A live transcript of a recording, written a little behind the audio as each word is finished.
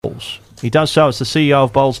He does so as the CEO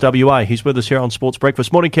of Bowls WA. He's with us here on Sports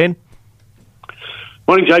Breakfast. Morning, Ken.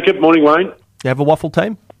 Morning, Jacob. Morning, Wayne. You have a waffle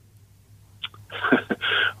team?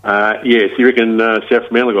 Yes, you reckon South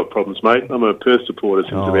Fremantle got problems, mate? I'm a Perth supporter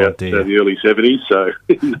since about the early 70s, so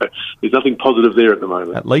there's nothing positive there at the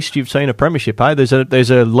moment. At least you've seen a premiership, eh?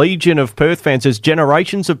 There's a legion of Perth fans. There's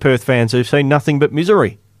generations of Perth fans who've seen nothing but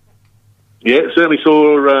misery. Yeah, certainly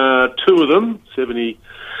saw two of them,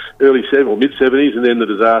 mid-70s, and then the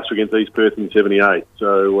disaster against East Perth in 78.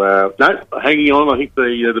 So, no, hanging on. I think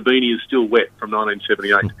the beanie is still wet from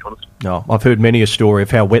 1978, to be honest. No, I've heard many a story of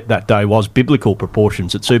how wet that day was, biblical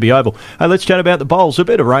proportions at Subi Oval. Let's chat about the Bowls. A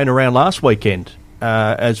bit of rain around last weekend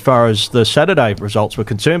as far as the Saturday results were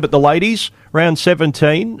concerned, but the ladies, round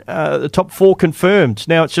 17, the top four confirmed.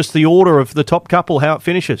 Now it's just the order of the top couple, how it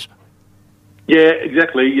finishes. Yeah,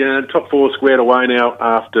 exactly. Top four squared away now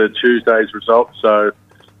after Tuesday's results, so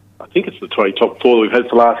I think it's the top four that we've had for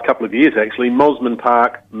the last couple of years, actually. Mosman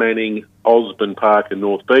Park, Manning, Osborne Park and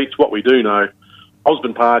North Beach. What we do know,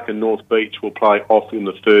 Osborne Park and North Beach will play off in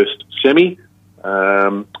the first semi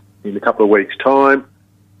in a couple of weeks' time.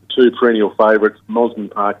 Two perennial favourites,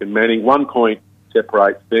 Mosman Park and Manning. 1 point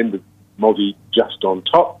separates them, with Mozzie just on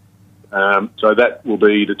top. So that will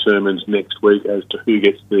be determined next week as to who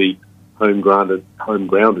gets the home ground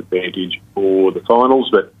advantage for the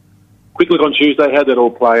finals. But quick look on Tuesday, how that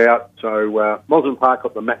all play out. So Mosman Park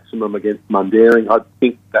got the maximum against Mundaring. I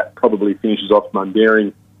think that probably finishes off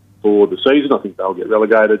Mundaring for the season. I think they'll get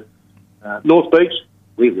relegated. North Beach,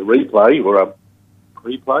 really a replay or a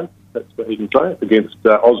pre-play, that's what you can say, against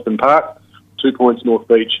Osborne Park. 2 points North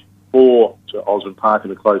Beach, 4 to Osborne Park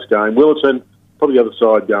in a close game. Willerton, probably the other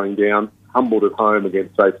side going down. Humboldt at home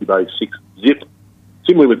against Safety Bay, 6-0.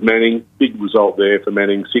 Similarly with Manning, big result there for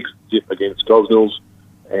Manning, 6-0 against Gosnells.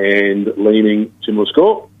 And Leeming, similar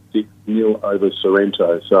score, 6-0 over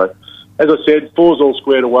Sorrento. So, as I said, four's all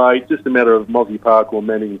squared away. Just a matter of Mozzie Park or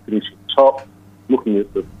Manning finishing top. Looking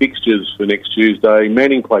at the fixtures for next Tuesday,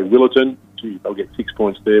 Manning play Willerton. Gee, they'll get 6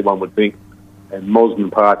 points there, one would think. And Mosman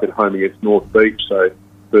Park at home against North Beach. So,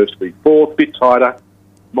 first v fourth, bit tighter.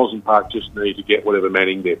 Mosman Park just need to get whatever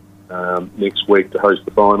Manning get next week to host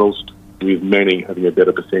the finals, with Manning having a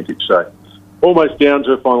better percentage. So, almost down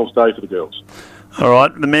to a final stage for the girls. All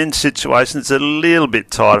right, the men's situation's a little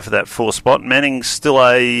bit tighter for that 4th spot. Manning's still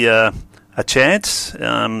a chance.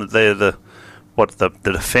 They're the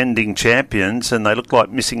defending champions, and they look like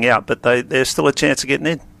missing out, but they're still a chance of getting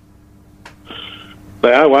in.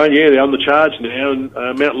 They are, Wayne, yeah, they're on the charge now, and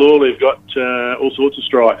Mount Laurel, they've got all sorts of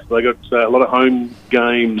strikes. They've got a lot of home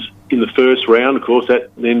games in the first round, of course,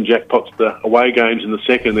 that then jackpots the away games in the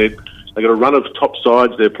second. They've got a run of top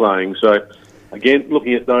sides they're playing, so again,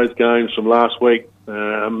 looking at those games from last week,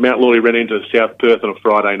 Mount Lawley ran into South Perth on a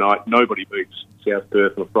Friday night. Nobody beats South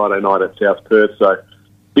Perth on a Friday night at South Perth, so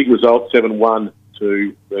big result, 7-1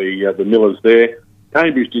 to the Millers there.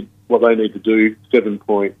 Cambridge did what they need to do,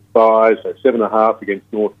 7.5, so 7.5 against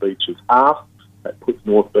North Beach's half. That puts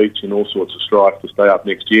North Beach in all sorts of strife to stay up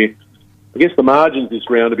next year. I guess the margins this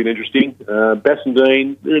round have been interesting.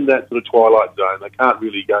 Bassendean, they're in that sort of twilight zone. They can't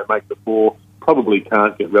really go make the 4, probably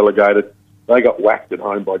can't get relegated. They got whacked at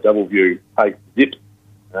home by Doubleview, 8-0.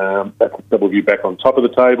 That puts Doubleview back on top of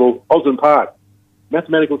the table. Osborne Park,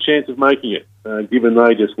 mathematical chance of making it, given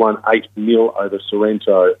they just won 8-0 over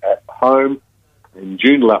Sorrento at home. And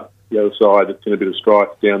Joondalup, the other side, that's in a bit of strife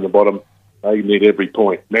down the bottom, they need every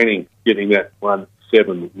point. Manning getting that one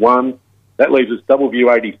 7-1. That leaves us Doubleview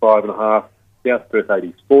 85.5, South Perth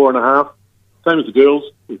 84.5. Same as the girls.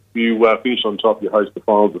 If you finish on top, you host the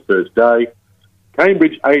finals the first day.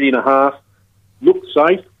 Cambridge 80.5. Look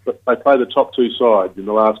safe, but they play the top 2 sides in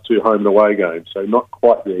the last 2 home and away games, so not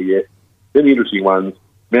quite there yet. Then the interesting ones,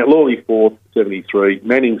 Mount Lawley 4th, 73,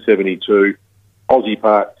 Manning 72, Aussie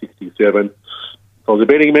Park 67. If I was a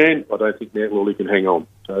betting man, I don't think Mount Lawley can hang on.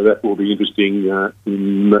 So that will be interesting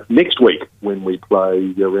in next week when we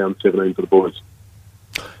play round 17 for the boys.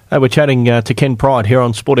 We're chatting to Ken Pride here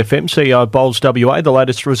on Sport FM, CEO of Bowls WA, the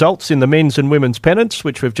latest results in the men's and women's pennants,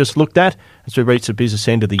 which we've just looked at as we reach the business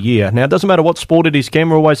end of the year. Now, it doesn't matter what sport it is, Ken,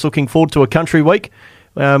 we're always looking forward to a country week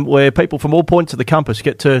where people from all points of the compass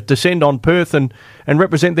get to descend on Perth and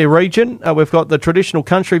represent their region. We've got the traditional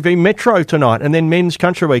country v Metro tonight, and then men's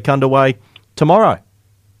country week underway tomorrow.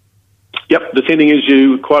 Yep, descending, as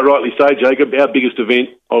you quite rightly say, Jacob, our biggest event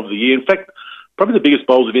of the year. In fact, probably the biggest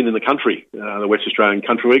bowls event in the country, the West Australian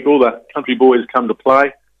Country Week. All the country boys come to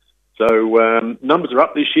play. So numbers are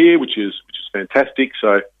up this year, which is fantastic.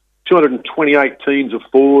 So 228 teams of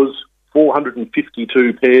 4s,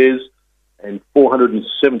 452 pairs, and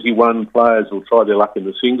 471 players will try their luck in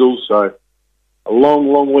the singles. So a long,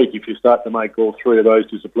 long week if you start to make all three of those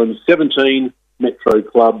disciplines. 17 Metro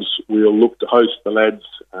clubs will look to host the lads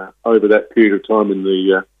over that period of time in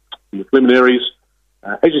the preliminaries.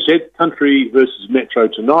 As you said, Country versus Metro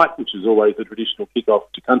tonight, which is always the traditional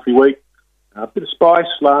kick-off to Country Week. A bit of spice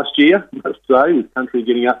last year, I must say, with Country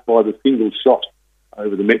getting up by the single shot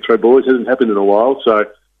over the Metro boys. Hasn't happened in a while. So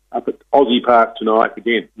up at Aussie Park tonight,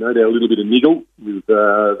 again, no doubt a little bit of niggle with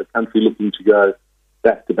the Country looking to go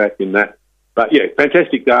back-to-back in that. But yeah,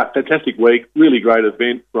 fantastic week, really great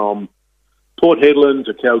event from Port Hedland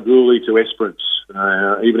to Kalgoorlie to Esperance,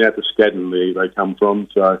 even out to Scadden they come from.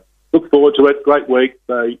 So look forward to it. Great week.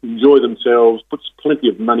 They enjoy themselves, puts plenty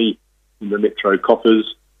of money in the Metro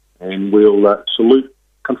coffers, and we'll salute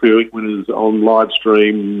Country Week winners on live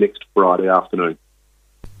stream next Friday afternoon.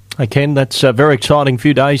 Hey Ken, that's a very exciting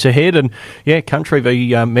few days ahead, and yeah, Country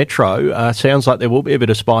v Metro sounds like there will be a bit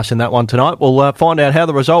of spice in that one tonight. We'll find out how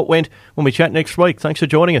the result went when we chat next week. Thanks for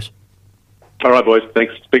joining us. All right, boys.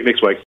 Thanks. Speak next week.